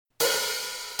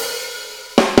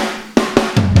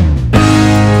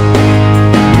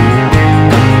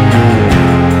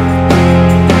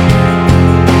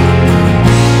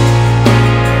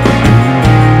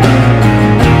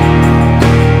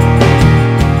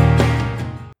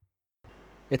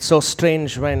It's so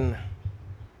strange when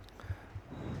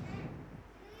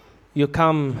you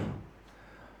come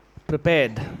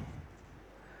prepared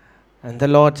and the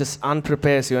Lord just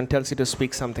unprepares you and tells you to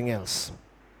speak something else.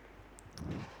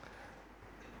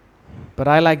 But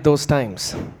I like those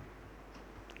times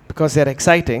because they're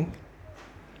exciting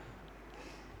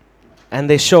and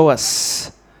they show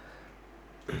us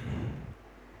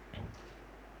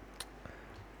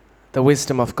the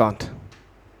wisdom of God.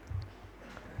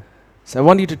 So I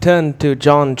want you to turn to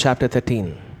John chapter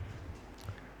 13.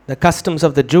 The customs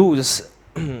of the Jews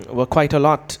were quite a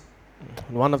lot.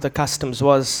 One of the customs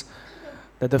was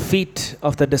that the feet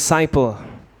of the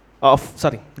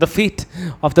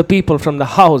people from the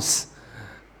house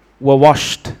were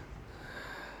washed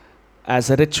as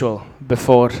a ritual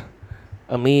before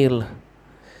a meal.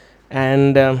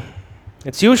 And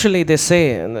it's usually, they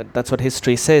say, and that's what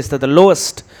history says, that the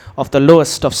lowest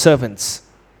of servants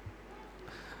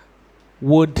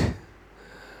would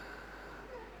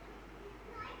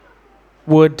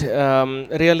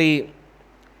really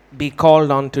be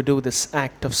called on to do this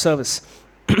act of service.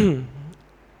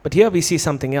 But here we see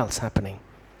something else happening.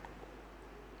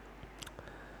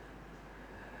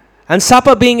 And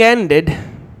supper being ended,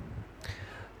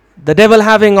 the devil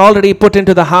having already put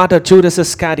into the heart of Judas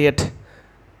Iscariot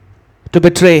to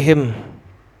betray him,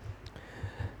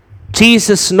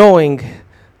 Jesus, knowing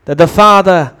that the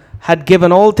Father had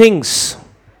given all things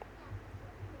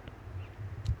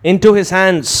into his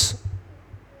hands.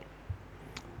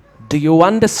 Do you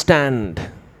understand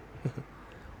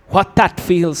what that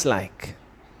feels like?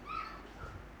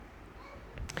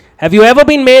 Have you ever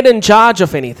been made in charge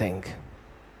of anything?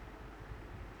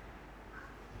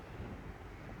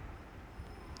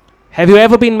 Have you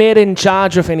ever been made in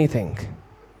charge of anything?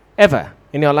 Ever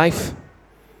in your life?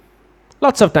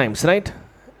 Lots of times, right?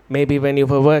 Maybe when you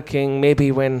were working,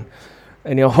 maybe when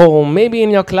in your home, maybe in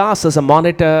your class as a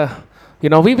monitor.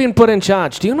 We've been put in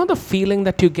charge. Do you know the feeling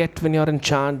that you get when you're in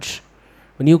charge?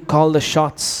 When you call the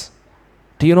shots?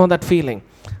 Do you know that feeling?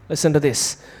 Listen to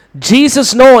this.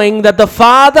 Jesus, knowing that the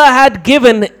Father had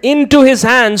given into his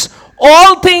hands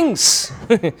all things.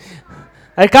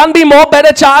 There can't be more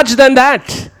better charge than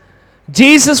that.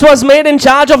 Jesus was made in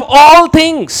charge of all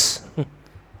things.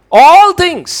 All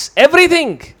things.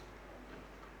 Everything.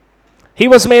 He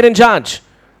was made in charge.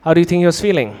 How do you think he was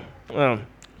feeling?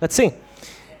 Let's see.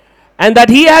 And that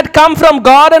he had come from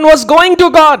God and was going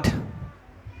to God.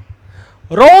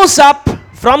 Rose up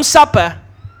from supper.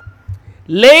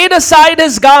 Laid aside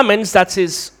his garments, that's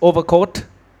his overcoat.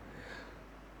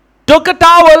 Took a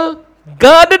towel,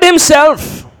 girded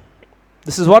himself.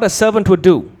 This is what a servant would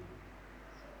do.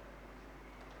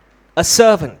 A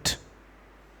servant.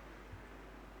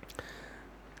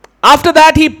 After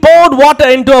that, he poured water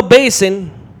into a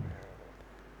basin.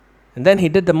 And then he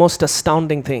did the most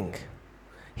astounding thing.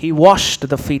 He washed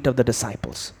the feet of the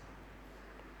disciples.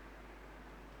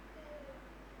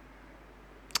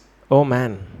 Oh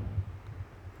man.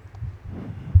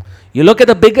 You look at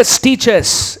the biggest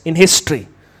teachers in history.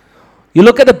 You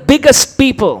look at the biggest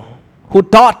people who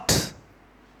taught.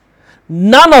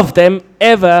 None of them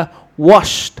ever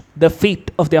washed the feet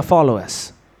of their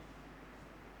followers.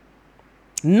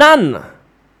 None.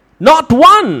 Not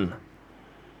one.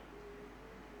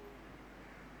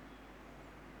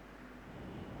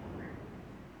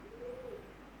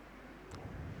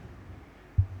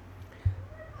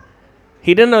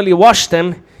 He didn't only wash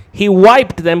them, he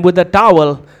wiped them with the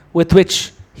towel with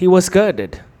which he was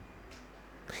girded.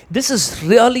 This is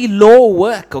really low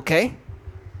work, okay?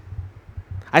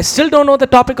 I still don't know the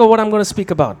topic of what I'm going to speak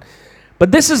about.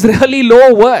 But this is really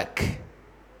low work.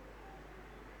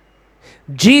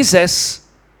 Jesus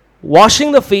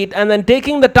washing the feet and then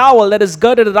taking the towel that is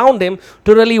girded around him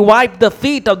to really wipe the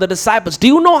feet of the disciples. Do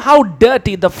you know how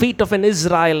dirty the feet of an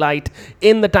Israelite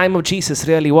in the time of Jesus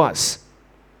really was?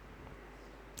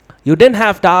 You didn't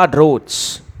have tarred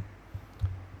roads.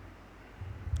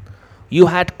 You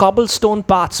had cobblestone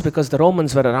paths because the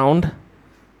Romans were around.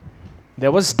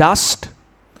 There was dust.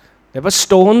 There were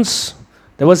stones.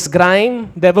 There was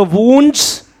grime. There were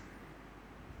wounds.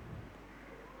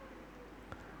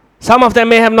 Some of them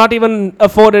may have not even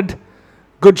afforded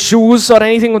good shoes or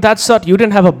anything of that sort. You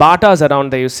didn't have a batas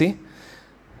around there, you see.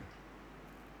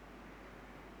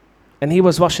 And he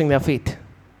was washing their feet.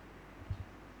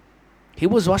 He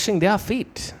was washing their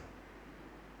feet.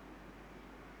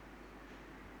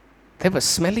 They were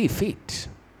smelly feet.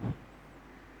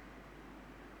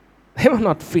 They were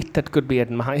not feet that could be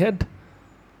admired.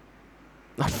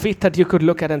 Not feet that you could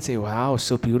look at and say, wow,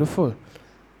 so beautiful.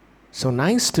 So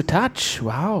nice to touch.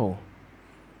 Wow.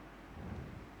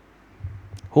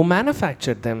 Who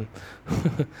manufactured them?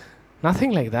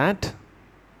 Nothing like that.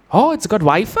 Oh, it's got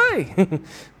Wi-Fi.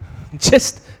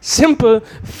 Just simple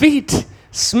feet,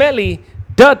 smelly,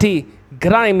 dirty,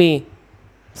 grimy,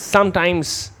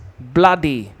 sometimes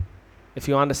bloody, if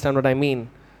you understand what I mean,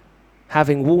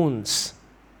 having wounds,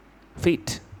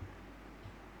 feet.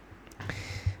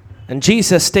 And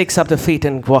Jesus takes up the feet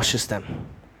and washes them.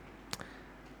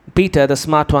 Peter, the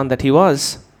smart one that he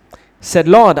was, said,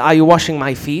 Lord, are you washing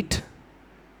my feet?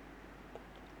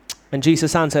 And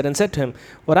Jesus answered and said to him,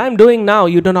 what I'm doing now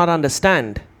you do not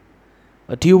understand,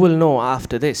 but you will know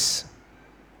after this.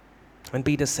 And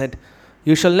Peter said,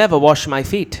 you shall never wash my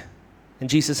feet. And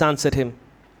Jesus answered him,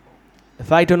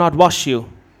 if I do not wash you,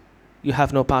 you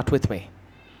have no part with me.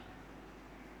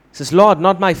 He says, Lord,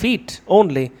 not my feet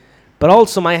only, but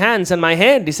also my hands and my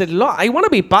head. He said, Lord, I want to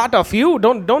be part of you.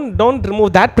 Don't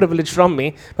remove that privilege from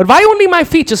me. But why only my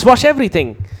feet? Just wash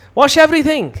everything. Wash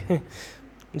everything.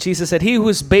 And Jesus said, he who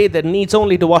is bathed needs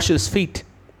only to wash his feet,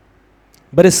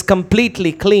 but is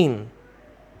completely clean.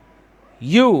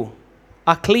 You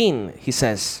are clean, he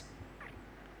says.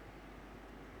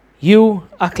 You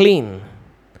are clean.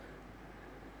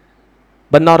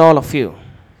 But not all of you.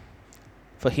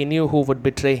 For he knew who would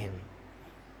betray him.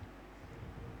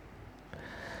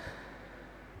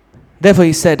 Therefore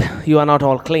he said, you are not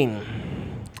all clean.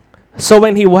 So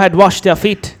when he had washed their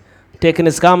feet, taken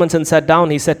his garments and sat down,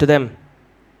 he said to them,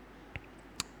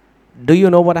 do you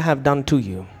know what I have done to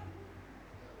you?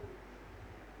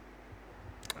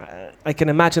 I can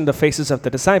imagine the faces of the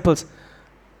disciples.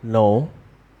 No.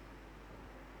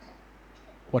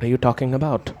 What are you talking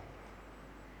about?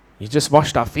 You just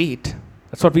washed our feet.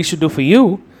 That's what we should do for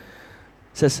you.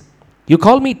 It says, you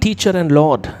call me teacher and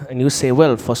Lord, and you say,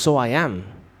 well, for so I am.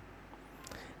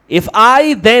 If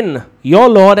I then, your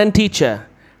Lord and teacher,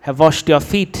 have washed your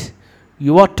feet,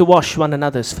 you ought to wash one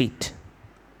another's feet.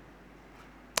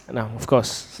 Now, of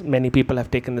course, many people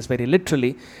have taken this very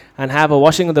literally and have a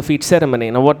washing of the feet ceremony.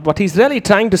 Now, what he's really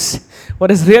trying to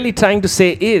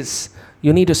say is,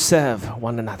 you need to serve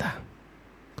one another.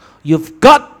 You've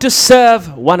got to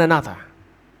serve one another.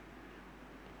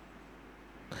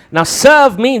 Now,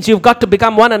 serve means you've got to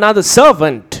become one another's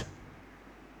servant.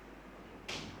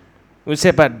 We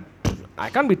say, but I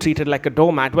can't be treated like a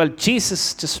doormat. Well,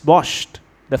 Jesus just washed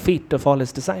the feet of all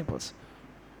his disciples.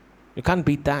 You can't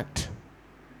beat that.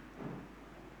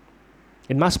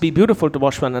 It must be beautiful to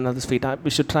wash one another's feet. We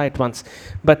should try it once.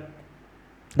 But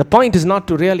the point is not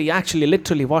to really actually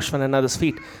literally wash one another's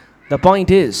feet. The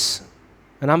point is,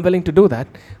 and I'm willing to do that,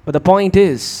 but the point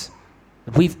is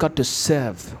that we've got to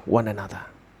serve one another.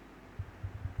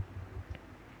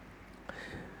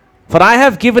 For I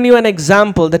have given you an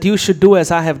example that you should do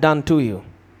as I have done to you.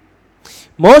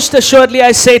 Most assuredly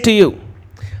I say to you,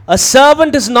 a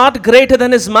servant is not greater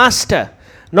than his master,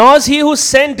 nor is he who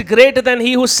sent greater than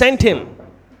he who sent him.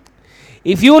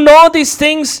 If you know these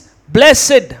things,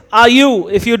 blessed are you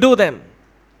if you do them.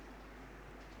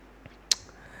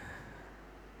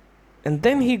 And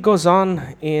then he goes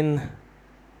on in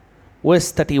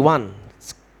verse 31.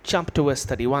 Let's jump to verse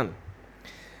 31.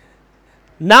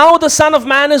 Now the Son of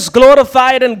Man is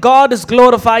glorified and God is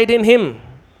glorified in him.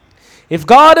 If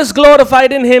God is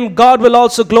glorified in him, God will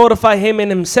also glorify him in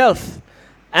himself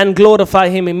and glorify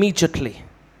him immediately.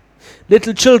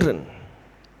 Little children,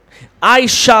 I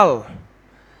shall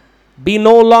be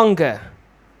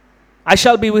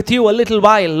with you a little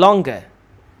while longer.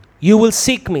 You will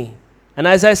seek me. And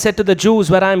as I said to the Jews,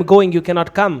 where I am going, you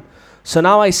cannot come. So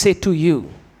now I say to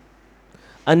you,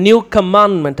 a new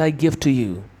commandment I give to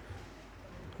you.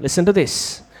 Listen to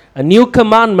this. A new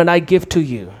commandment I give to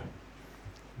you,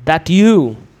 that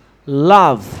you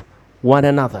love one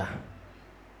another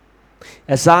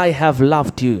as I have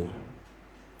loved you,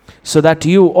 so that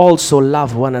you also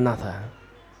love one another.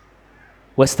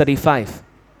 Verse 35.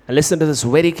 And listen to this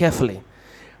very carefully.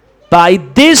 By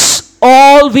this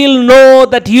all will know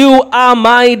that you are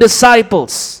my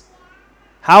disciples.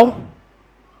 How?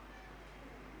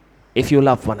 If you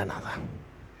love one another.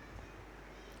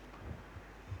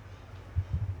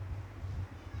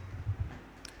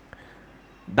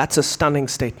 That's a stunning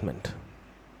statement.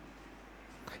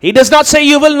 He does not say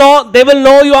they will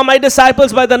know you are my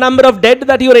disciples by the number of dead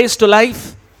that you raised to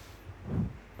life.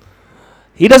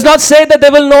 He does not say that they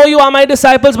will know you are my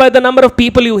disciples by the number of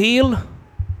people you heal,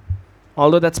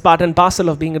 although that's part and parcel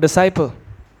of being a disciple.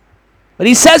 But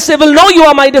he says they will know you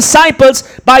are my disciples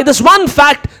by this one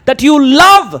fact, that you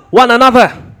love one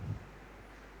another.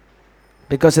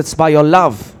 Because it's by your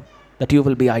love that you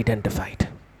will be identified.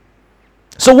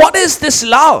 So what is this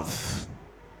love?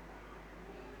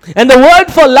 And the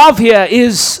word for love here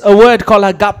is a word called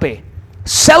agape.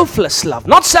 Selfless love,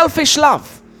 not selfish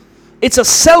love. It's a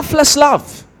selfless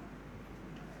love.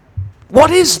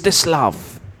 What is this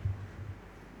love?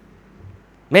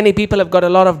 Many people have got a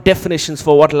lot of definitions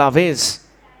for what love is.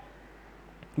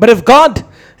 But if God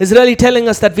is really telling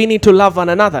us that we need to love one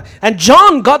another, and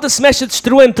John got this message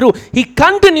through and through, he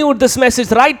continued this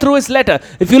message right through his letter.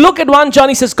 If you look at 1 John,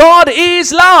 he says, God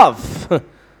is love.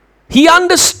 He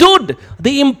understood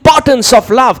the importance of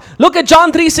love. Look at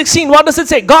John 3:16. What does it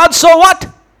say? God saw what?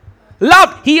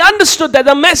 Love. He understood that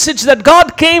the message that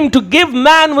God came to give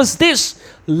man was this: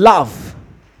 love.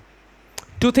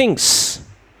 Two things: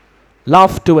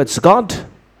 love towards God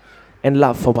and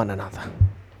love for one another.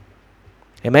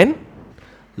 Amen?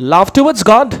 Love towards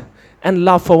God and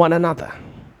love for one another.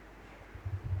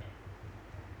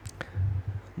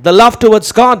 The love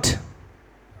towards God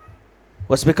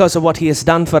was because of what He has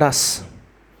done for us.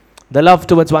 The love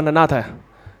towards one another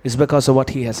is because of what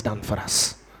He has done for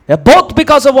us. They're both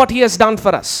because of what He has done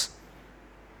for us.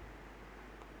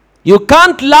 You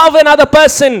can't love another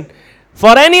person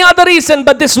for any other reason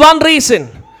but this one reason: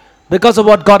 because of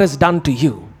what God has done to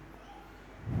you.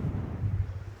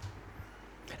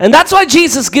 And that's why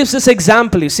Jesus gives this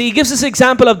example. You see, He gives this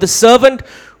example of the servant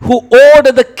who owed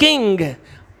the king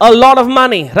a lot of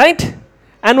money, right?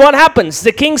 And what happens?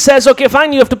 The king says, okay,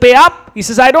 fine, you have to pay up. He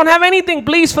says, I don't have anything.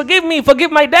 Please forgive me.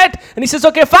 Forgive my debt. And he says,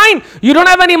 okay, fine. You don't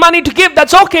have any money to give.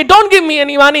 That's okay. Don't give me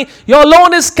any money. Your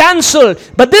loan is cancelled.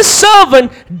 But this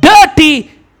servant, dirty,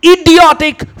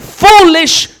 idiotic,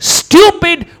 foolish,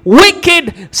 stupid,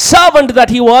 wicked servant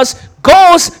that he was,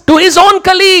 goes to his own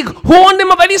colleague who owed him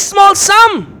a very small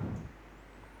sum.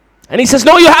 And he says,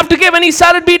 no, you have to give. And he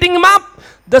started beating him up.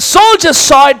 The soldiers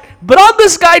saw it, brought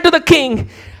this guy to the king.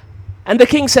 And the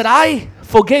king said, I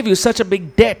forgave you such a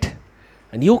big debt,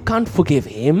 and you can't forgive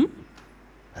him?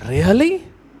 Really?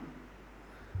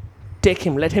 Take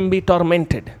him, let him be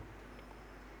tormented.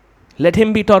 Let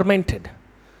him be tormented.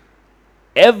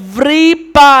 Every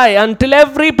pie, until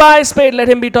every pie is paid, let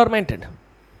him be tormented.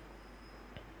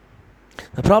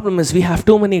 The problem is we have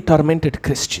too many tormented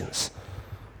Christians.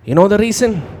 You know the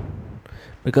reason?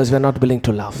 Because we're not willing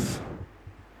to love.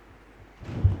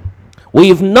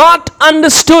 We've not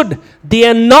understood the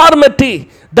enormity,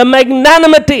 the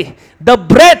magnanimity, the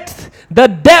breadth, the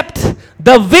depth,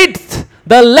 the width,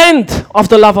 the length of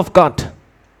the love of God.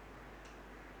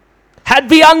 Had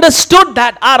we understood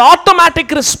that, our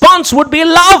automatic response would be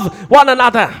love one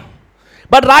another.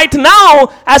 But right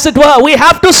now, as it were, we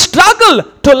have to struggle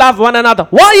to love one another.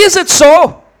 Why is it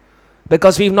so?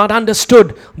 Because we've not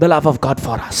understood the love of God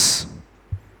for us.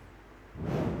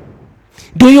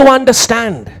 Do you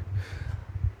understand?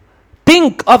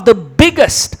 Think of the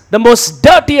biggest, the most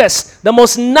dirtiest, the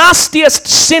most nastiest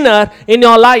sinner in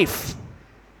your life,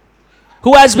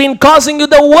 who has been causing you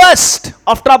the worst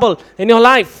of trouble in your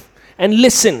life. And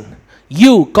listen,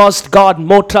 you caused God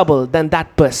more trouble than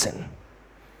that person.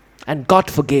 And God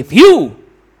forgave you.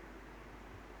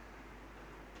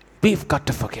 We've got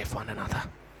to forgive one another.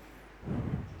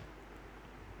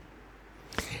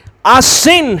 Our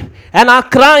sin and our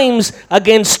crimes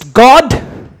against God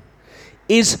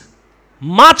is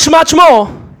much, much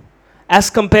more as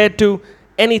compared to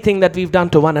anything that we've done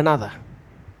to one another.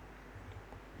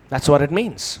 That's what it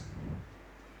means.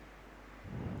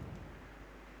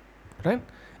 Right?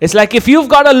 It's like if you've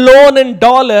got a loan in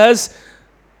dollars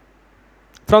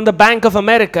from the Bank of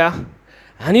America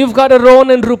and you've got a loan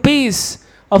in rupees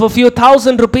of a few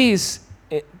thousand rupees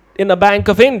in the Bank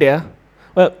of India,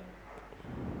 well,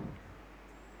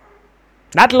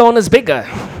 that loan is bigger.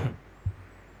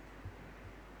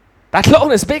 That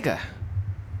loan is bigger.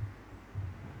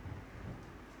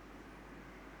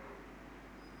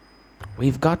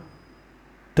 We've got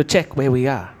to check where we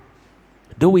are.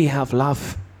 Do we have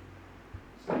love?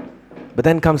 But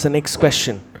then comes the next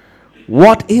question.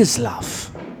 What is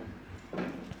love?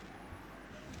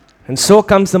 And so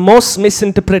comes the most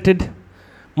misinterpreted,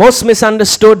 most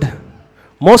misunderstood,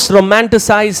 most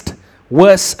romanticized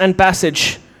verse and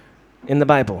passage in the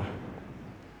Bible.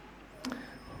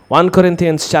 1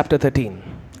 Corinthians chapter 13.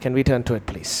 Can we turn to it,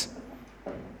 please?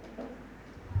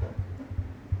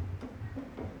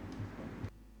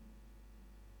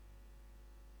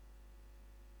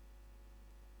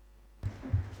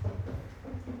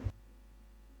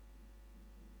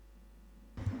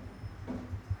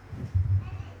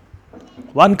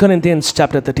 One Corinthians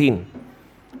chapter 13.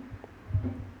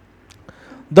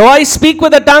 Though I speak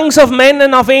with the tongues of men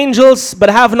and of angels, but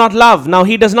have not love. Now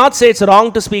he does not say it's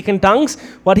wrong to speak in tongues.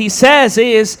 What he says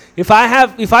is, if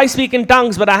I speak in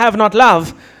tongues but I have not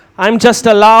love, I'm just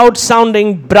a loud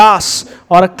sounding brass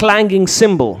or a clanging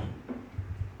cymbal.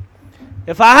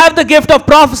 If I have the gift of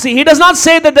prophecy, he does not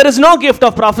say that there is no gift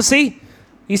of prophecy.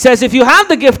 He says, if you have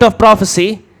the gift of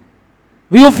prophecy,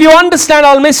 if you understand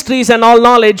all mysteries and all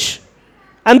knowledge,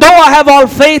 and though I have all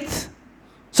faith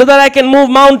so that I can move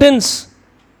mountains,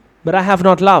 but I have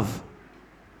not love,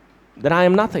 then I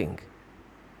am nothing.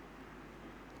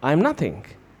 I am nothing.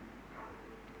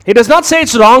 He does not say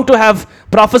it's wrong to have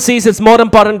prophecies, it's more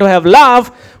important to have love.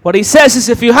 What he says is,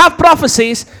 if you have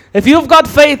prophecies, if you've got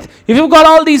faith, if you've got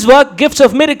all these gifts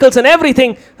of miracles and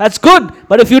everything, that's good.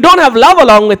 But if you don't have love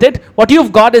along with it, what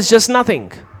you've got is just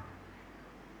nothing.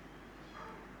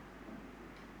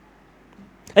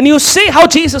 And you see how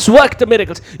Jesus worked the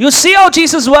miracles. You see how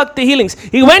Jesus worked the healings.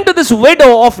 He went to this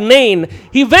widow of Nain.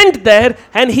 He went there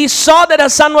and he saw that her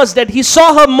son was dead. He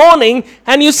saw her mourning,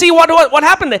 and you see what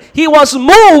happened there. He was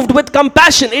moved with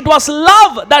compassion. It was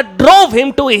love that drove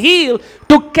him to heal,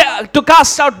 to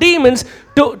cast out demons,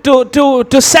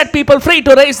 to set people free,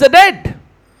 to raise the dead.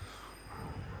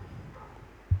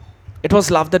 It was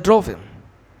love that drove him.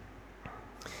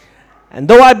 And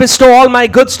though I bestow all my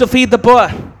goods to feed the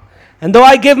poor, and though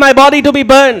I give my body to be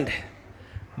burned,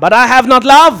 but I have not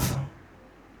love,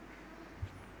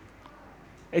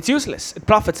 it's useless. It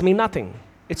profits me nothing.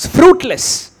 It's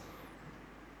fruitless.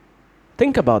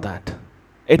 Think about that.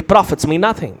 It profits me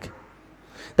nothing.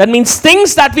 That means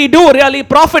things that we do really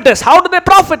profit us. How do they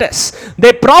profit us?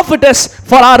 They profit us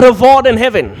for our reward in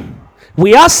heaven.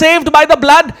 We are saved by the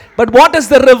blood, but what is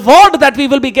the reward that we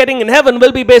will be getting in heaven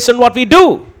will be based on what we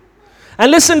do. And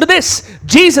listen to this.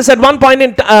 Jesus at one point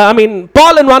in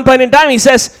Paul in one point in time, he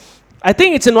says, I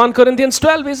think it's in 1 Corinthians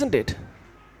 12, isn't it?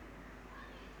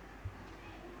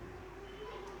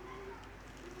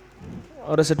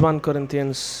 Or is it 1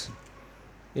 Corinthians?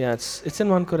 Yeah, it's in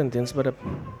 1 Corinthians, but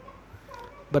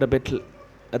a bit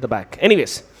at the back.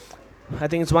 Anyways, I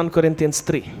think it's 1 Corinthians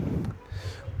 3.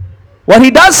 What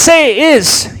he does say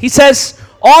is, he says,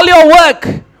 all your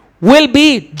work will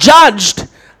be judged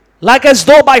like as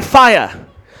though by fire.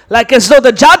 Like as though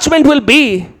the judgment will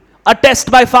be a test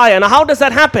by fire. Now how does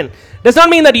that happen? Does not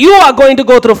mean that you are going to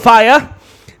go through fire.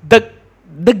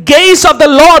 The gaze of the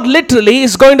Lord literally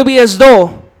is going to be as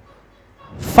though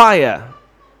fire.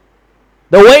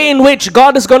 The way in which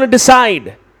God is going to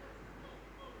decide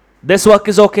this work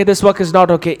is okay, this work is not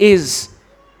okay, is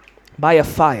by a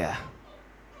fire.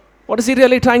 What is he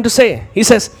really trying to say? He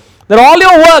says that all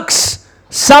your works,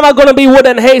 some are going to be wood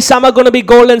and hay, some are going to be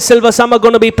gold and silver, some are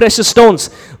going to be precious stones.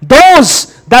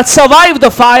 Those that survive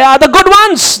the fire are the good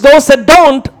ones. Those that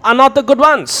don't are not the good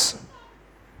ones.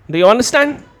 Do you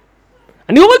understand?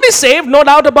 And you will be saved, no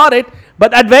doubt about it.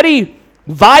 But that very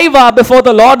viva before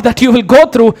the Lord that you will go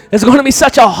through is going to be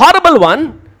such a horrible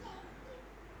one.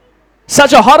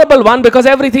 Such a horrible one, because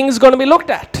everything is going to be looked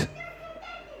at.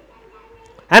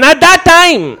 And at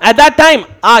that time,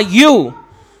 are you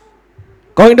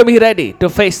going to be ready to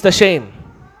face the shame?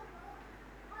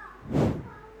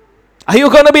 Are you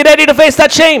going to be ready to face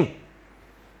that shame?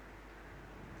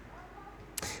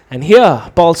 And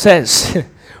here Paul says,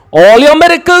 all your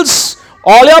miracles,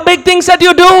 all your big things that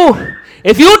you do,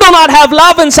 if you do not have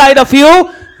love inside of you,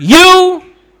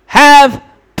 you have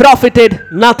profited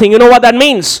nothing. You know what that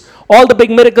means? All the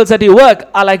big miracles that you work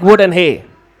are like wood and hay.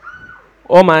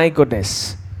 Oh my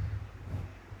goodness.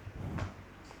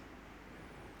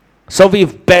 So we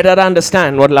better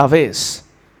understand what love is.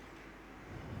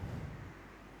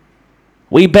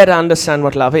 We better understand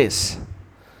what love is.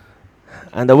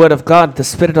 And the word of God, the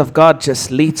Spirit of God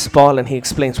just leads Paul and he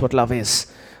explains what love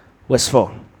is. Verse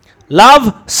 4.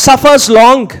 Love suffers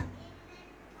long.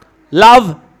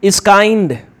 Love is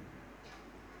kind.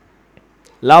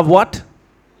 Love what?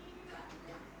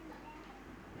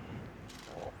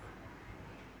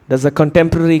 Does a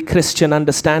contemporary Christian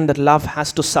understand that love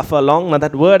has to suffer long? Now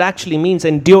that word actually means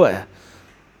endure.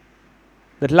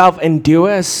 That love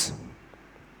endures.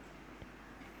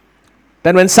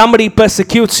 Then when somebody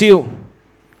persecutes you,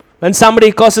 when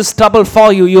somebody causes trouble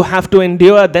for you, you have to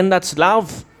endure. Then that's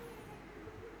love.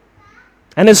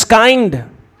 And is kind.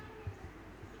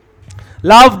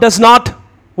 Love does not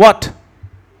what?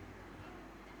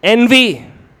 Envy.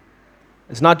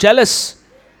 It's not jealous.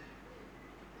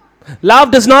 Love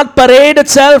does not parade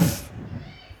itself.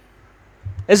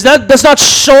 It does not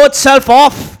show itself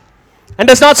off. And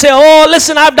does not say, oh,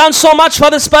 listen, I've done so much for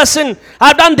this person.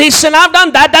 I've done this and I've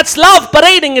done that. That's love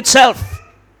parading itself.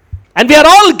 And we are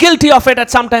all guilty of it at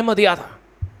some time or the other.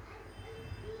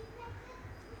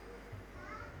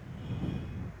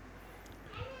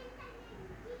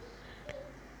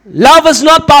 Love is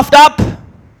not puffed up.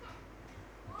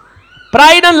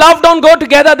 Pride and love don't go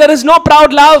together. There is no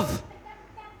proud love.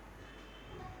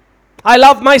 I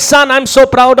love my son, I'm so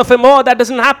proud of him. Oh, that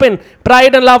doesn't happen.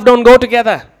 Pride and love don't go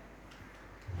together.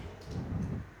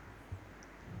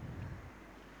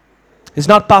 is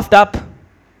not puffed up.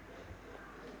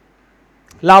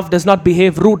 Love does not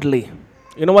behave rudely.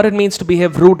 You know what it means to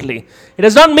behave rudely? It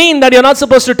does not mean that you're not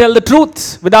supposed to tell the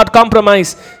truth without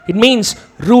compromise. It means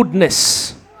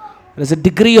rudeness. There's a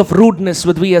degree of rudeness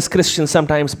with we as Christians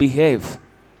sometimes behave.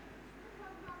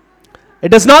 It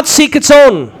does not seek its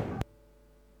own.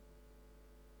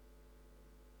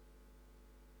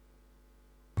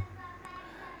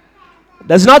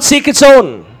 Does not seek its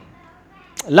own.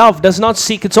 Love does not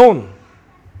seek its own.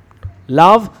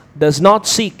 Love does not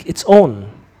seek its own.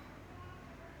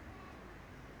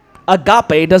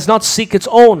 Agape does not seek its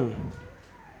own.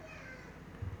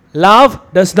 Love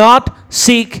does not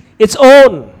seek its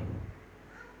own.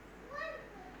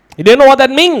 You don't know what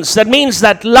that means? That means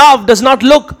that love does not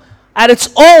look at its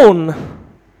own.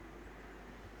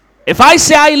 If I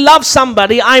say I love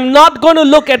somebody, I'm not going to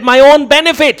look at my own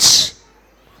benefits.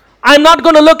 I'm not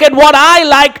going to look at what I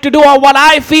like to do or what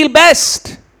I feel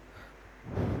best.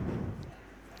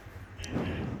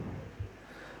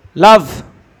 Love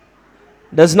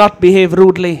does not behave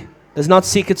rudely, does not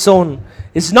seek its own,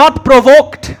 is not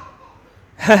provoked.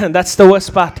 That's the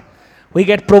worst part. We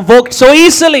get provoked so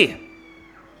easily.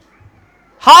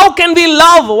 How can we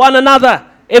love one another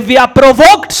if we are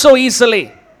provoked so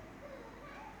easily?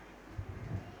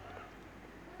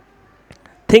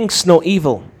 Thinks no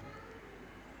evil.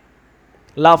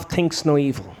 Love thinks no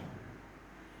evil.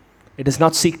 It does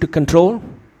not seek to control.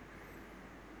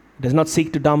 It does not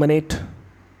seek to dominate.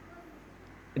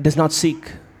 It does not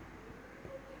seek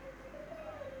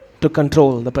to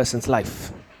control the person's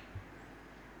life,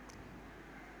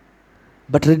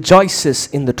 but rejoices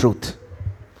in the truth.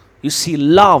 You see,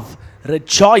 love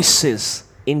rejoices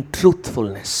in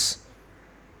truthfulness.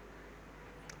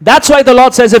 That's why the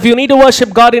Lord says if you need to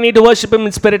worship God, you need to worship Him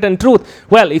in spirit and truth.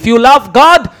 Well, if you love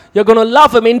God, you're going to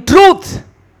love Him in truth.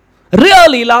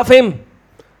 Really love Him.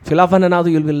 If you love one another,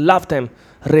 you will love them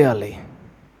really.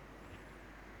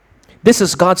 This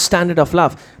is God's standard of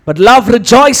love. But love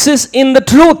rejoices in the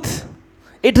truth.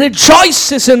 It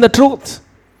rejoices in the truth.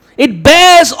 It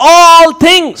bears all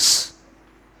things.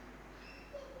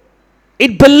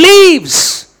 It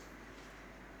believes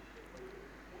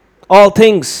all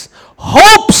things.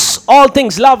 Hopes all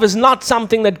things. Love is not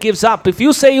something that gives up. If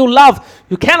you say you love,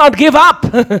 you cannot give up.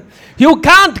 You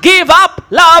can't give up.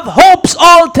 Love hopes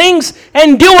all things,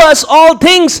 endures all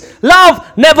things.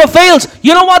 Love never fails.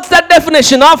 You know what's that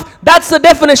definition of? That's the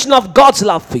definition of God's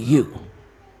love for you.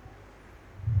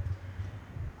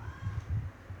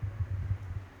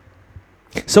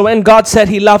 So when God said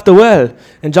He loved the world,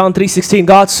 in John 3:16,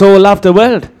 God so loved the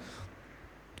world.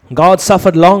 God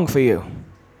suffered long for you.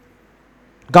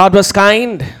 God was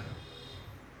kind.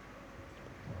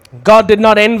 God did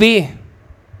not envy.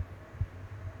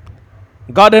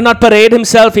 God did not parade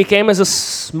Himself. He came as a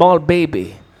small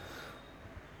baby.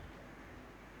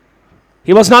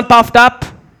 He was not puffed up.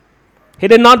 He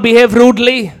did not behave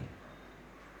rudely.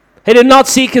 He did not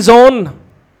seek His own.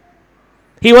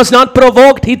 He was not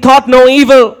provoked. He thought no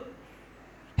evil.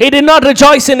 He did not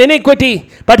rejoice in iniquity,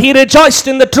 but He rejoiced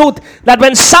in the truth. That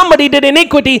when somebody did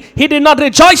iniquity, He did not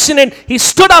rejoice in it. He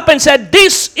stood up and said,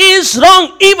 this is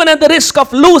wrong, even at the risk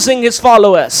of losing His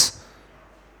followers.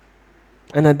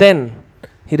 And then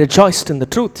He rejoiced in the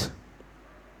truth.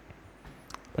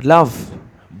 But love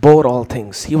bore all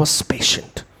things. He was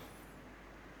patient.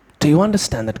 Do you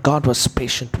understand that God was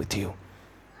patient with you?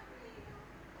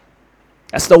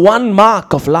 That's the one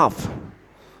mark of love.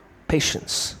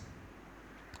 Patience.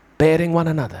 Bearing one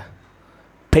another.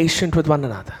 Patient with one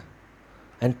another.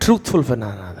 And truthful with one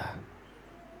another.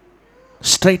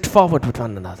 Straightforward with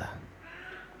one another.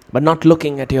 But not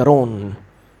looking at your own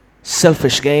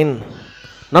selfish gain.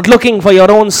 Not looking for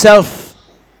your own self.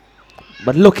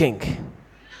 But looking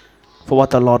for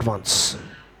what the Lord wants.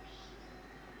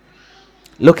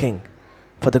 Looking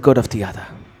for the good of the other.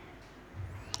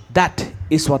 That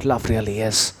is what love really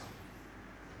is.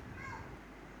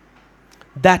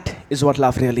 That is what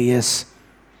love really is.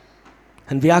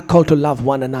 And we are called to love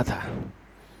one another.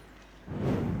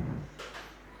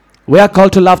 We are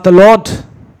called to love the Lord.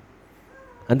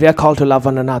 And we are called to love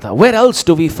one another. Where else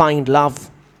do we find love?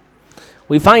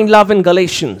 We find love in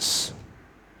Galatians.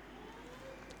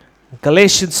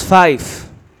 Galatians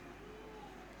 5.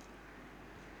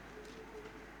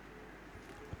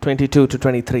 22 to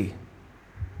 23.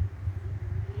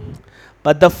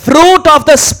 But the fruit of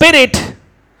the Spirit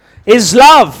is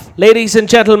love. Ladies and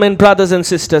gentlemen, brothers and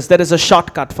sisters, there is a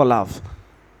shortcut for love.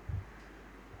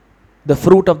 The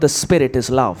fruit of the Spirit is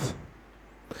love.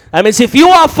 That means if you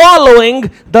are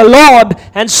following the Lord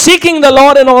and seeking the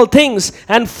Lord in all things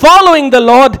and following the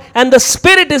Lord, and the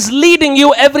Spirit is leading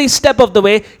you every step of the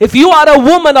way, if you are a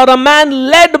woman or a man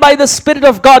led by the Spirit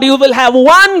of God, you will have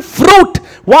one fruit,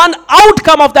 one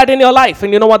outcome of that in your life.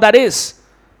 And you know what that is?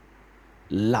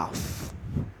 Love.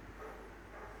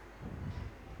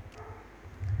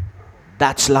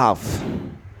 That's love.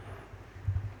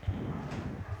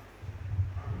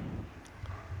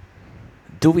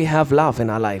 Do we have love in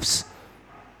our lives?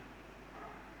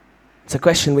 It's a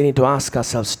question we need to ask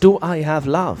ourselves. Do I have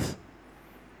love?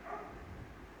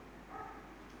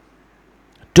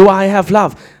 Do I have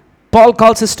love? Paul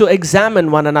calls us to examine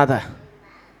one another.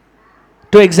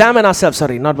 To examine ourselves,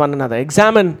 not one another.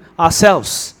 Examine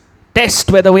ourselves.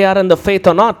 Test whether we are in the faith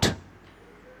or not.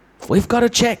 We've got to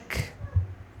check.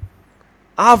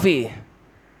 Are we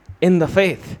in the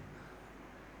faith?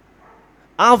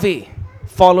 Are we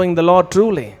following the Lord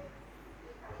truly?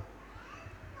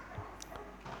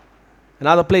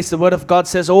 Another place the word of God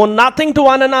says, owe nothing to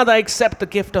one another except the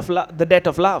gift of the debt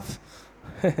of love.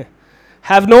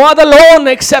 Have no other loan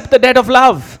except the debt of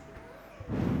love.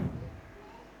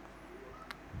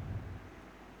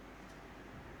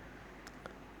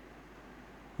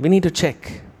 We need to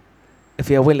check if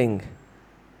we are willing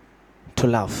to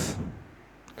love.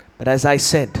 But as I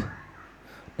said,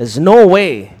 there's no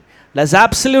way, there's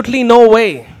absolutely no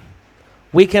way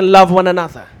we can love one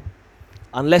another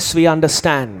unless we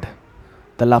understand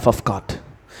the love of God.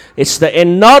 It's the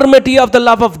enormity of the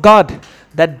love of God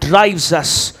that drives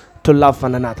us to love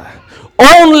one another.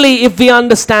 Only if we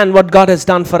understand what God has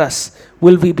done for us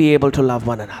will we be able to love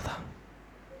one another.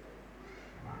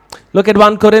 Look at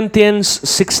 1 Corinthians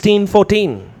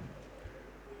 16:14.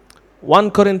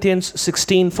 1 Corinthians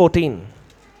 16:14.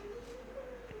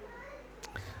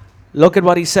 Look at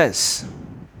what he says.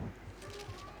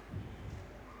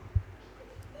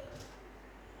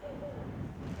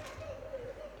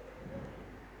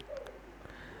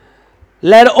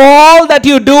 Let all that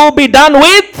you do be done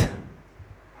with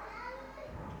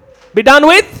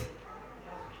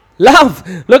love.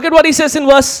 Look at what he says in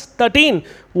verse 13.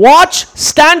 Watch,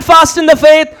 stand fast in the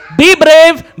faith, be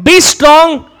brave, be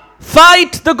strong,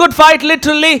 fight the good fight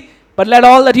literally, but let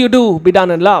all that you do be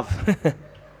done in love.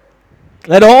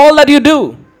 Let all that you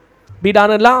do be done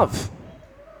in love.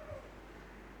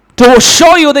 To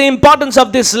show you the importance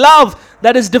of this love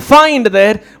that is defined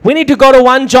there, we need to go to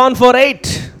 1 John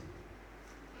 4:8.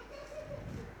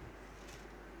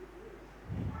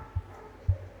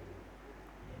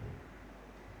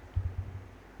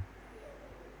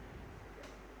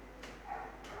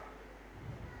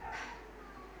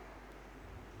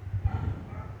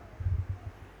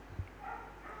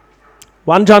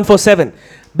 1 John 4:7.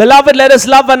 Beloved, let us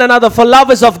love one another, for love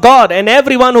is of God, and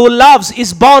everyone who loves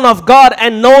is born of God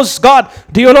and knows God.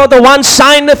 Do you know the one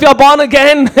sign if you're born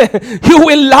again? You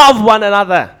will love one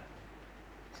another.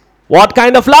 What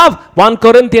kind of love? 1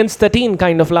 Corinthians 13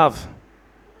 kind of love.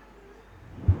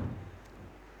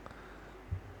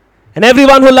 And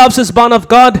everyone who loves is born of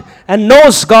God and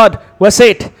knows God. Verse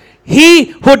 8. He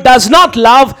who does not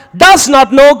love does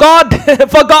not know God,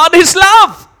 for God is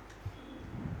love.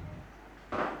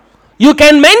 You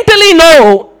can mentally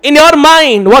know in your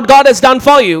mind what God has done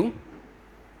for you.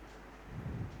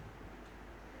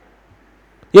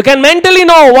 You can mentally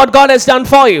know what God has done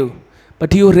for you.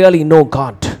 But do you really know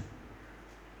God?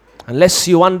 Unless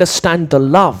you understand the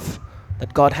love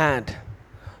that God had,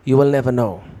 you will never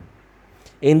know.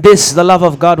 In this, the love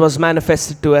of God was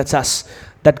manifested towards us,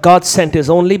 that God sent His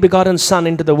only begotten Son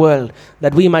into the world,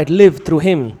 that we might live through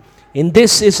Him. In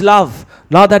this is love,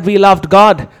 not that we loved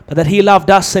God, but that He loved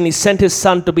us and He sent His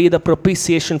Son to be the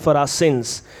propitiation for our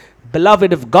sins.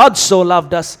 Beloved, if God so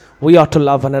loved us, we ought to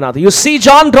love one another. You see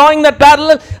John drawing that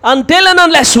parallel? Until and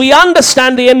unless we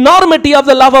understand the enormity of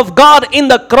the love of God in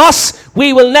the cross,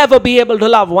 we will never be able to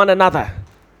love one another.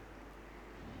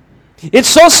 It's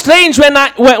so strange when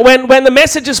the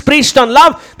message is preached on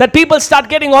love that people start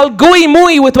getting all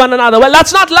gooey-mooey with one another. Well,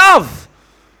 that's not love.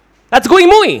 That's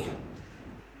gooey-mooey.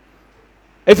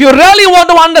 If you really want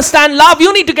to understand love,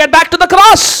 you need to get back to the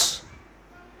cross.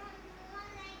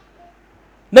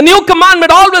 The new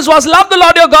commandment always was love the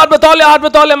Lord your God with all your heart,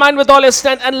 with all your mind, with all your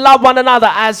strength, and love one another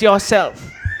as yourself.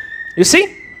 You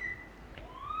see?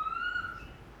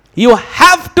 You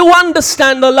have to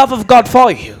understand the love of God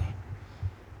for you.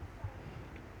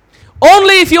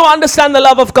 Only if you understand the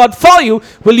love of God for you,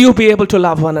 will you be able to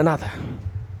love one another.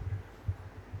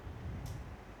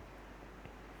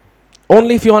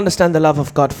 Only if you understand the love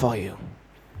of God for you.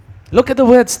 Look at the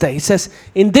words there. He says,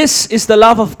 in this is the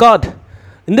love of God,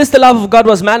 In this, the love of God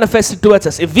was manifested towards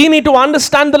us. If we need to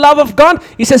understand the love of God,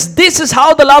 he says, this is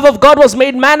how the love of God was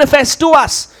made manifest to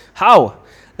us. How?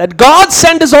 That God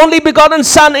sent his only begotten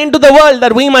Son into the world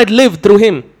that we might live through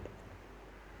him.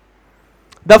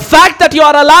 The fact that you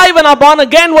are alive and are born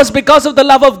again was because of the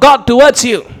love of God towards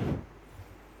you.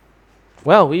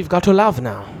 Well, we've got to love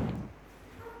now.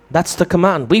 That's the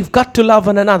command. We've got to love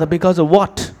one another because of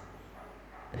what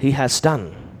he has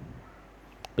done.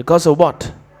 Because of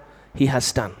what he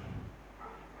has done.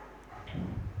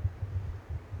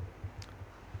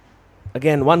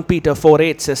 Again, 1 Peter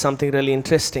 4:8 says something really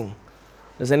interesting.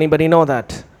 Does anybody know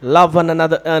that? Love one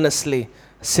another earnestly,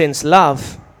 since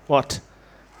love, what?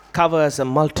 Covers a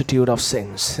multitude of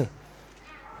sins.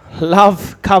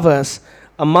 Love covers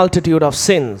a multitude of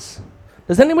sins.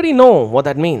 Does anybody know what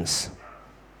that means?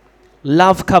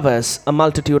 Love covers a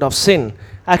multitude of sin.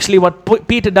 Actually, what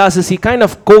Peter does is he kind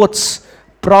of quotes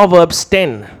Proverbs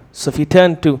 10. So if you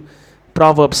turn to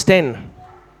Proverbs 10.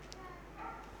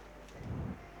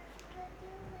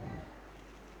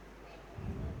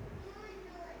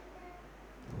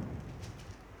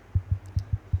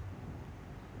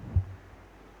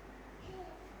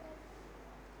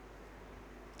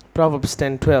 Proverbs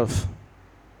 10:12.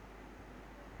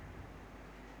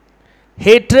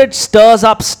 Hatred stirs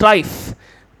up strife,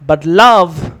 but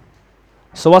love.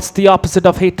 So what's the opposite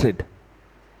of hatred?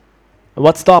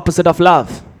 What's the opposite of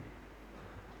love?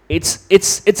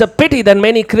 It's a pity that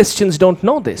many Christians don't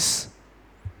know this.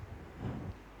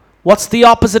 What's the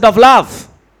opposite of love?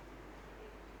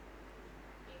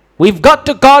 We've got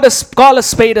to call a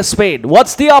spade a spade.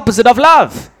 What's the opposite of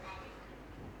love?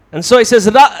 And so he says,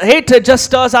 hatred just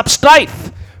stirs up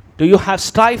strife. Do you have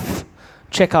strife?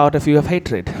 Check out if you have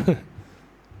hatred.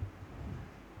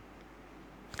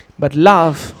 But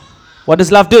love, what does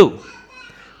love do?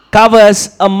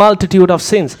 Covers a multitude of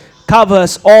sins.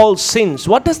 Covers all sins.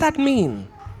 What does that mean?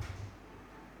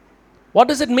 What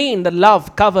does it mean that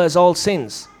love covers all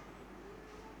sins?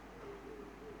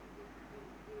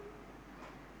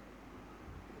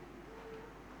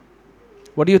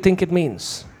 What do you think it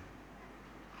means?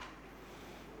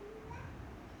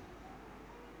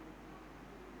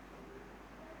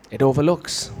 It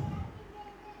overlooks.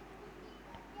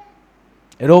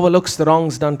 It overlooks the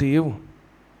wrongs done to you.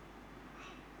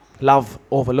 Love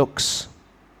overlooks.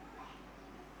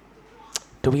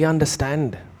 Do we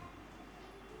understand?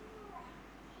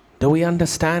 Do we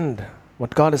understand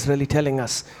what God is really telling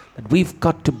us? That we've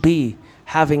got to be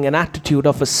having an attitude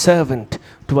of a servant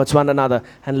towards one another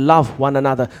and love one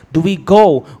another. Do we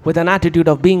go with an attitude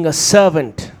of being a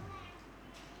servant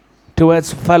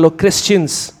towards fellow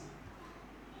Christians?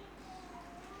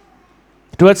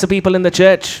 Towards the people in the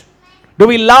church? Do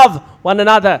we love one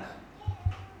another?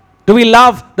 Do we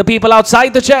love the people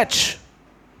outside the church?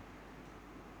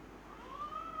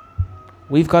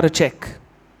 We've got to check.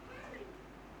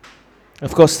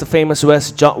 Of course, the famous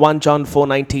verse, 1 John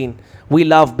 4:19. We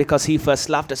love because he first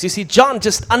loved us. You see, John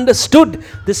just understood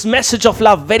this message of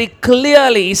love very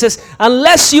clearly. He says,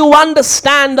 unless you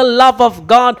understand the love of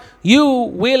God, you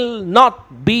will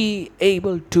not be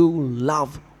able to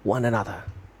love one another.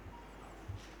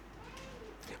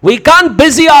 We can't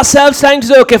busy ourselves trying to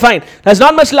say, okay, fine, there's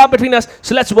not much love between us,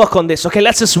 so let's work on this. Okay,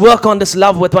 let's just work on this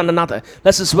love with one another.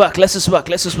 Let's just work.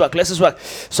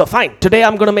 So fine, today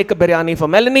I'm going to make a biryani for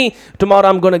Melanie. Tomorrow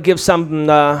I'm going to give some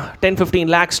 10-15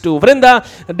 lakhs to Vrinda.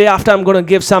 The day after I'm going to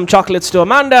give some chocolates to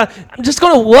Amanda. I'm just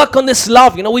going to work on this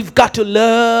love. You know, we've got to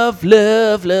love.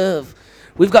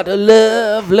 We've got to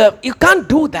love. You can't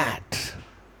do that.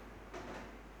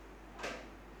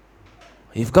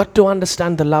 You've got to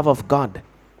understand the love of God.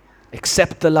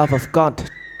 Accept the love of God,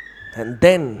 and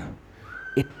then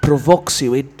it provokes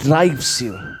you, it drives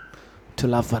you to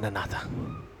love one another.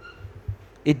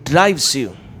 It drives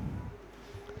you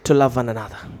to love one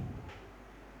another.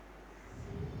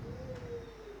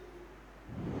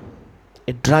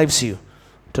 It drives you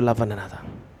to love one another.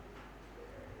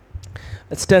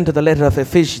 Let's turn to the letter of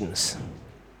Ephesians.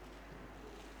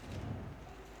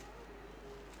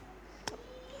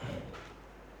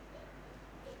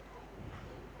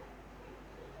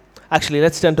 Actually,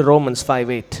 let's turn to Romans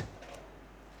 5:8.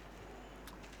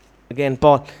 Again,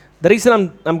 Paul. The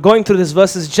reason I'm going through this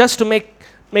verse is just to make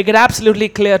it absolutely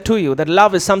clear to you that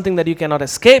love is something that you cannot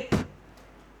escape.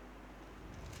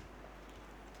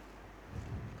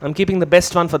 I'm keeping the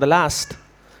best one for the last.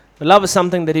 Love is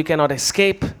something that you cannot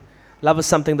escape. Love is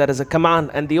something that is a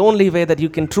command. And the only way that you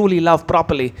can truly love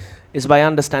properly is by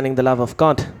understanding the love of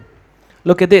God.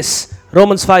 Look at this.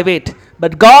 Romans 5:8.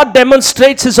 But God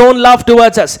demonstrates his own love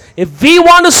towards us. If we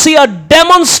want to see a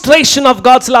demonstration of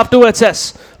God's love towards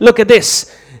us, look at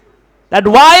this. that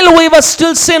while we were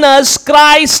still sinners,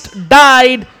 Christ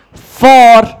died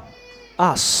for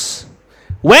us.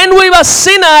 When we were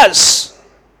sinners,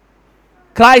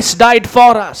 Christ died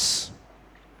for us.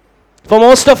 For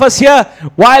most of us here,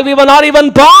 while we were not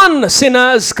even born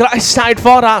sinners, Christ died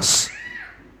for us.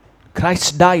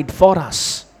 Christ died for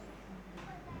us.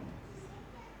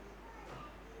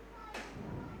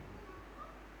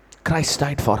 Christ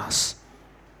died for us.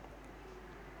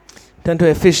 Turn to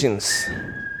Ephesians.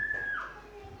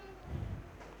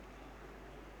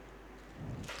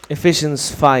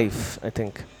 Ephesians 5, I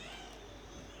think.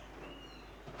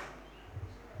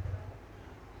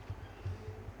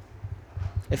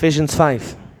 Ephesians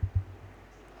 5,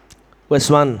 verse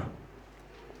 1.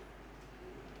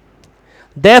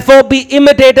 Therefore be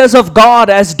imitators of God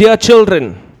as dear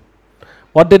children.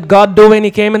 What did God do when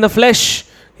He came in the flesh?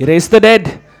 He raised the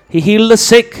dead. He healed the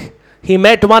sick. He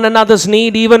met one another's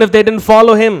need even if they didn't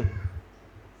follow Him.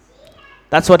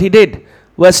 That's what He did.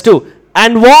 Verse 2.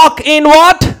 And walk in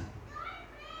what?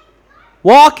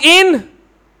 Walk in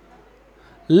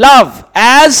love,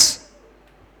 as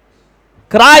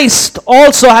Christ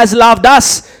also has loved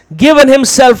us, given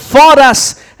Himself for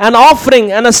us, an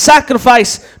offering and a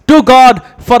sacrifice to God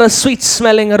for a sweet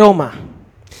smelling aroma.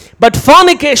 But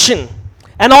fornication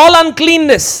and all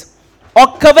uncleanness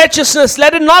or covetousness,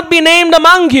 let it not be named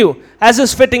among you, as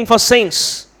is fitting for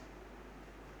saints.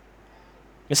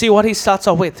 You see what he starts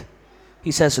off with?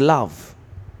 He says love.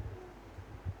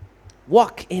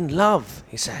 Walk in love,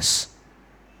 he says.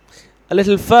 A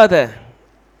little further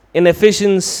in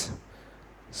Ephesians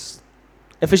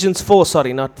 4,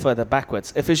 sorry, not further,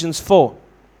 backwards. Ephesians 4.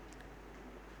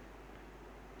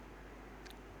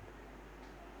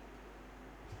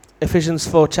 Ephesians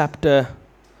 4, chapter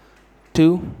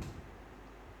 2.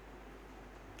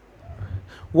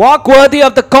 Walk worthy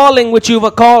of the calling which you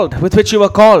were called, with which you were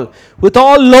called, with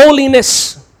all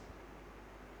lowliness.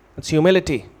 That's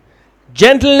humility.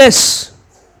 Gentleness.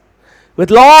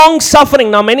 With long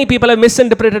suffering. Now many people have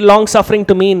misinterpreted long suffering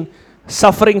to mean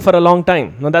suffering for a long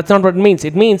time. No, that's not what it means.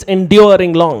 It means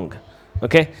enduring long.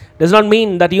 Okay? Does not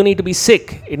mean that you need to be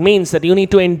sick. It means that you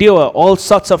need to endure all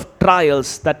sorts of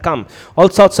trials that come. All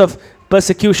sorts of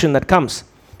persecution that comes.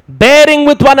 Bearing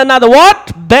with one another.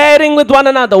 What? Bearing with one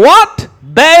another. What?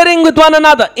 Bearing with one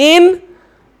another in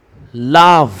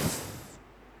love.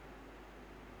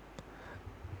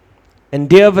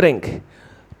 Endeavoring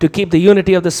to keep the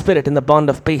unity of the Spirit in the bond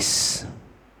of peace.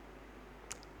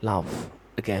 Love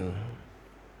again.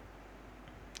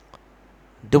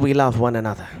 Do we love one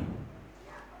another?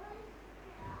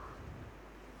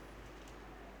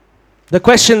 The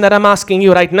question that I'm asking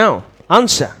you right now,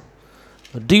 answer.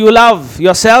 Do you love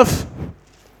yourself?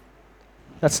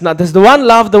 That's the one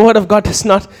love the Word of God does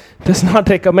not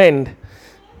recommend.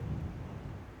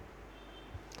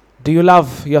 Do you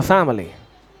love your family?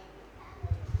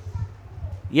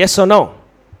 Yes or no?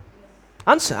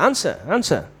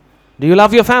 Answer. Do you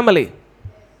love your family?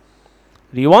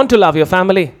 Do you want to love your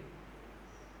family?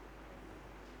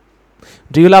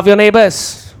 Do you love your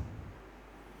neighbors?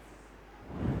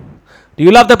 Do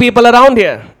you love the people around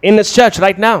here in this church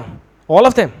right now? All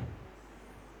of them?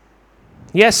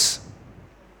 Yes.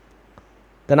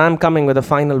 Then I'm coming with a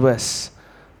final verse.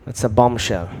 That's a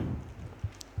bombshell.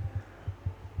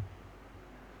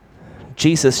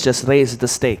 Jesus just raised the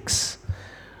stakes.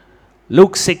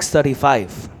 Luke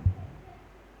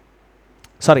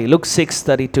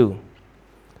 6:32.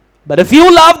 But if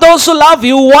you love those who love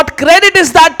you, what credit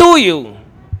is that to you?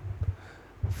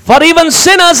 For even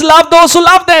sinners love those who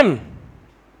love them.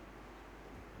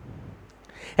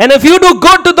 And if you do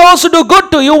good to those who do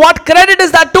good to you, what credit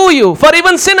is that to you? For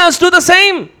even sinners do the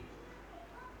same.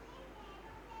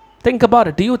 Think about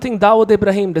it. Do you think Dawood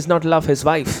Ibrahim does not love his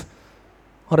wife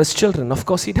or his children? Of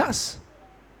course he does.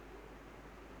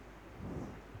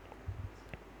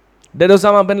 Did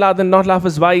Osama bin Laden not love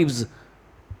his wives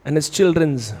and his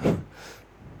children's?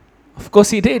 Of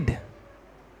course he did.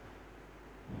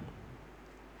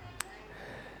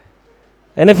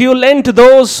 And if you lend to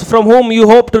those from whom you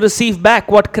hope to receive back,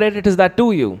 what credit is that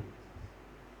to you?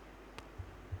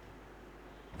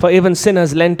 For even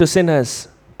sinners lend to sinners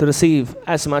to receive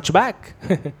as much back.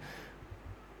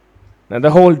 Now the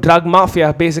whole drug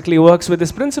mafia basically works with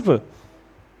this principle.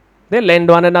 They lend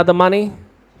one another money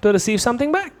to receive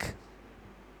something back.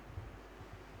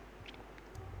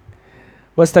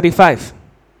 Verse 35.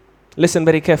 Listen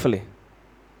very carefully.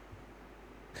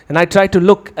 And I try to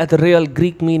look at the real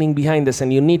Greek meaning behind this,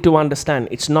 and you need to understand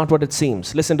it's not what it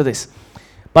seems. Listen to this.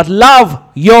 But love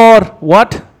your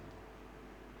what?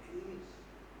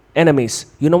 Enemies.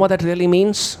 You know what that really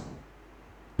means?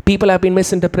 People have been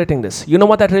misinterpreting this. You know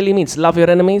what that really means? Love your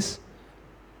enemies.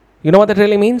 You know what that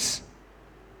really means?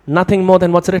 Nothing more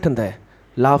than what's written there.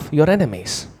 Love your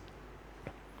enemies.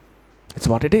 It's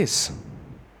what it is.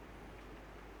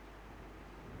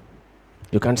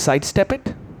 You can't sidestep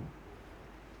it.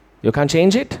 You can't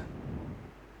change it.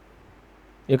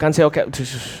 You can't say, okay,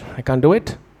 I can't do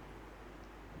it.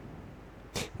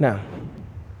 Now,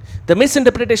 the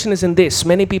misinterpretation is in this.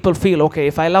 Many people feel, okay,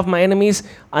 if I love my enemies,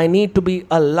 I need to be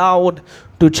allowed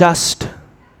to just,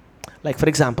 like for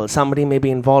example, somebody may be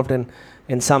involved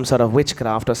in some sort of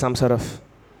witchcraft or some sort of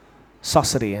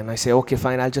sorcery, and I say, okay,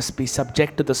 fine, I'll just be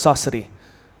subject to the sorcery.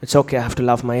 It's okay, I have to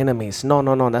love my enemies. No,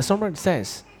 that's not what it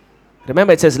says.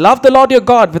 Remember, it says, love the Lord your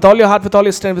God with all your heart, with all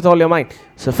your strength, with all your mind.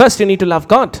 So first you need to love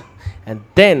God, and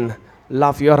then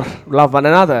love one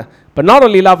another. But not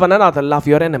only love one another, love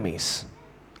your enemies.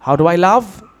 How do I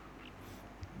love?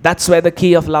 That's where the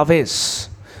key of love is.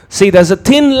 See, there's a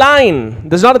thin line.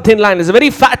 There's not a thin line. There's a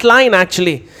very fat line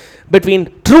actually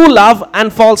between true love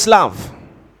and false love.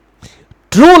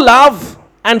 True love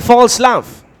and false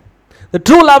love. The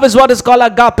true love is what is called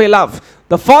agape love.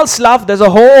 The false love, there's a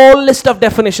whole list of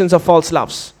definitions of false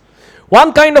loves.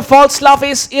 One kind of false love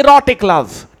is erotic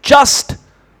love. Just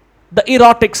the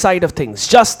erotic side of things.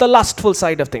 Just the lustful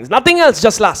side of things. Nothing else,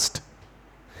 just lust.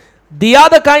 The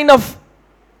other kind of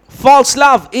false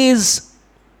love is,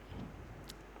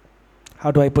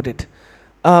 how do I put it?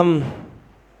 A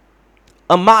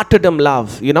martyrdom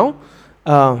love, you know.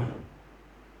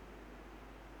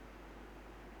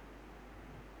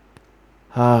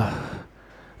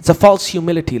 It's a false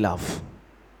humility love.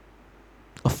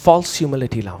 A false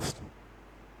humility love.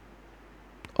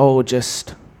 Oh, I'm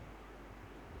just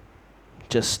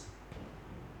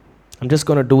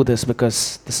going to do this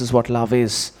because this is what love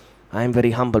is. I am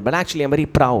very humble, but actually I'm very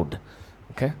proud.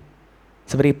 Okay?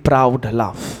 It's a very proud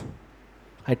love.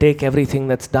 I take everything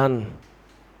that's done.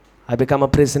 I become a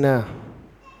prisoner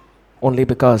only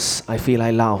because I feel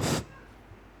I love.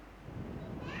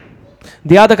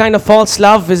 The other kind of false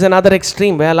love is another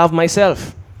extreme where I love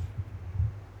myself.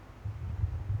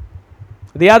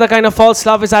 The other kind of false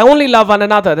love is I only love one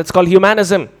another. That's called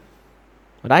humanism.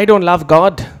 But I don't love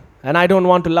God, and I don't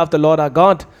want to love the Lord our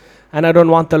God, and I don't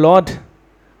want the Lord,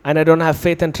 and I don't have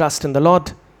faith and trust in the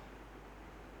Lord.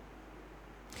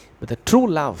 But the true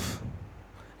love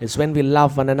is when we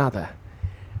love one another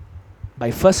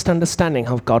by first understanding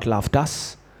how God loved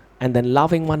us, and then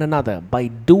loving one another by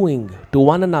doing to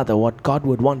one another what God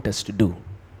would want us to do.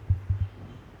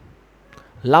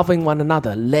 Loving one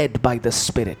another led by the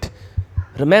Spirit.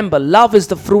 Remember, love is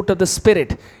the fruit of the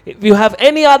Spirit. If you have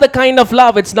any other kind of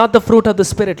love, it's not the fruit of the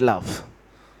Spirit love.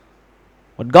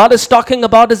 What God is talking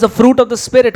about is the fruit of the Spirit.